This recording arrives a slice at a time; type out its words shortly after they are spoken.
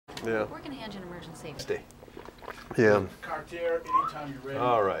Yeah. We're going to hand you an emergency. Stay. Yeah. Cartier, anytime you're ready.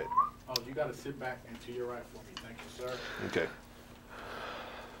 All right. Oh, you got to sit back and to your right for me. Thank you, sir. Okay.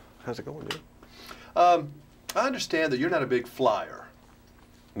 How's it going, dude? I understand that you're not a big flyer.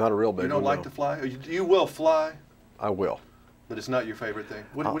 Not a real big one. You don't like to fly? Or you will fly, I will. but it's not your favorite thing.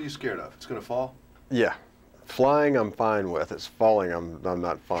 What are you scared of? It's going to fall? Yeah. Flying, I'm fine with. It's falling, I'm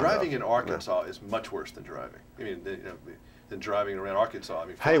not fond of. Driving in Arkansas is much worse than driving. I mean, than driving around Arkansas. I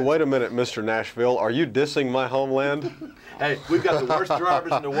mean, Hey, wait a minute, Mr. Nashville. Are you dissing my homeland? Hey, we've got the worst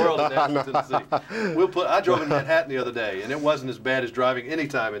drivers in the world in Nashville, Tennessee. I drove in Manhattan the other day, and it wasn't as bad as driving any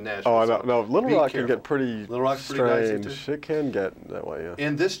time in Nashville. Oh, I don't know. Little Rock can get pretty Little Rock's strange. pretty dicey too. It can get that way, yeah.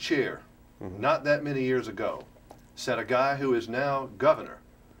 In this chair, not that many years ago, sat a guy who is now governor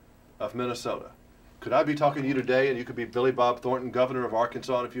of Minnesota. Could I be talking to you today, and you could be Billy Bob Thornton, governor of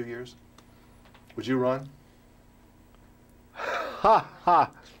Arkansas in a few years? Would you run? Ha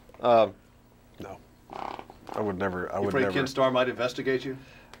ha. No. I would never. You afraid Ken Starr might investigate you?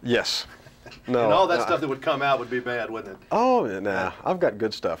 Yes. No. And all that stuff that would come out would be bad, wouldn't it? Oh, nah. I've got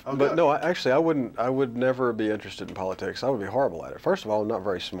good stuff. Oh, but good. no, actually, I wouldn't. I would never be interested in politics. I would be horrible at it. First of all, I'm not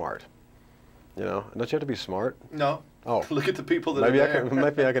very smart. You know, don't you have to be smart? No. Oh. Look at the people that maybe are I there. can.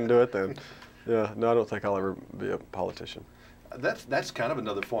 Maybe I can do it then. Yeah. No, I don't think I'll ever be a politician. That's kind of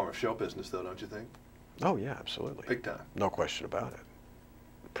another form of show business, though, don't you think? Oh yeah, absolutely. Big time. No question about it.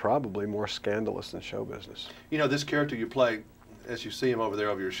 Probably more scandalous than show business. You know, this character you play, as you see him over there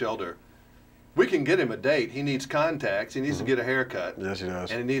over your shoulder, we can get him a date. He needs contacts. He needs to get a haircut. Yes, he does.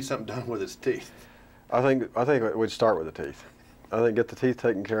 And he needs something done with his teeth. I think we'd start with the teeth. I think get the teeth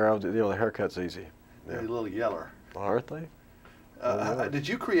taken care of. You know, the haircut's easy. Yeah. They're a little yeller. Aren't they? Did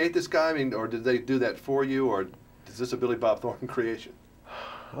you create this guy? I mean, or did they do that for you, or is this a Billy Bob Thornton creation?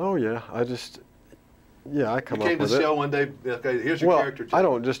 Oh yeah, I come up with it. You came to the show one day. Okay, here's your character. I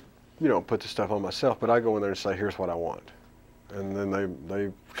don't just put the stuff on myself, but I go in there and say, here's what I want, and then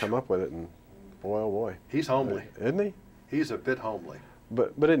they come up with it, and boy oh boy. He's homely, isn't he? He's a bit homely.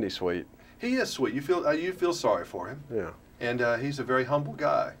 But isn't he sweet? He is sweet. You feel sorry for him. Yeah. And he's a very humble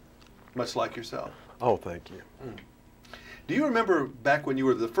guy, much like yourself. Oh, thank you. Do you remember back when you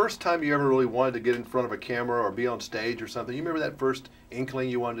were the first time you ever really wanted to get in front of a camera or be on stage or something? You remember that first inkling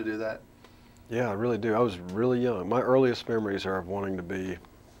you wanted to do that? Yeah, I really do. I was really young. My earliest memories are of wanting to be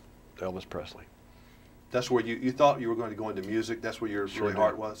Elvis Presley. That's where you thought you were going to go into music? That's where your really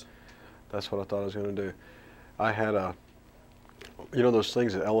heart was? That's what I thought I was going to do. I had those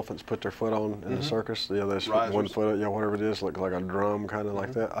things that elephants put their foot on in the circus? Yeah, that's one foot, whatever it is, looks like a drum, kind of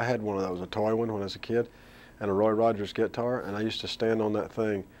like that. I had one of those, a toy one when I was a kid, and a Roy Rogers guitar, and I used to stand on that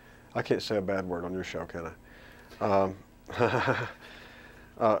thing. I can't say a bad word on your show, can I?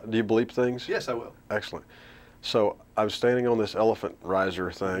 Do you bleep things? Yes, I will. Excellent. So I was standing on this elephant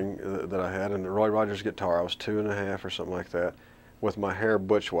riser thing that I had, and the Roy Rogers guitar. I was 2.5 or something like that, with my hair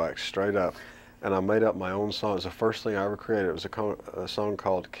butch waxed straight up, and I made up my own song. It was the first thing I ever created. It was a song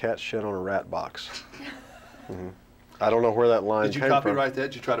called "Cat Shit on a Rat Box." I don't know where that line came from. Did you copyright that?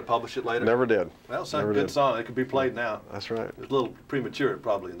 Did you try to publish it later? Never did. Well, it's a good song. It could be played now. That's right. It was a little premature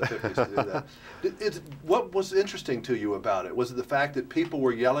probably in the 50s to do that. What was interesting to you about it? Was it the fact that people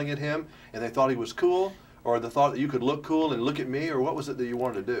were yelling at him and they thought he was cool, or the thought that you could look cool and look at me, or what was it that you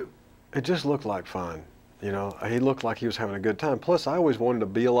wanted to do? It just looked like fun. You know, he looked like he was having a good time. Plus, I always wanted to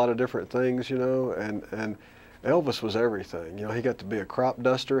be a lot of different things, and Elvis was everything. You know, he got to be a crop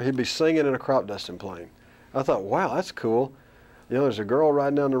duster. He'd be singing in a crop dusting plane. I thought, wow, that's cool. You know, there's a girl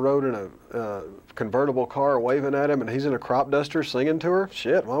riding down the road in a convertible car waving at him, and he's in a crop duster singing to her.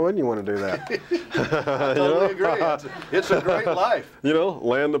 Shit, why wouldn't you want to do that? I totally agree. It's a great life. You know,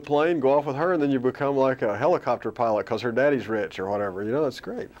 land the plane, go off with her, and then you become like a helicopter pilot because her daddy's rich or whatever. You know, it's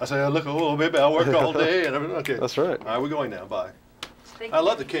great. I say, look, oh, baby, I work all day. And okay. That's right. All right, we're going now. Bye. I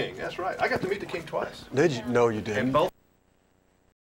love the King. That's right. I got to meet the King twice. Did you? No, you didn't. And both.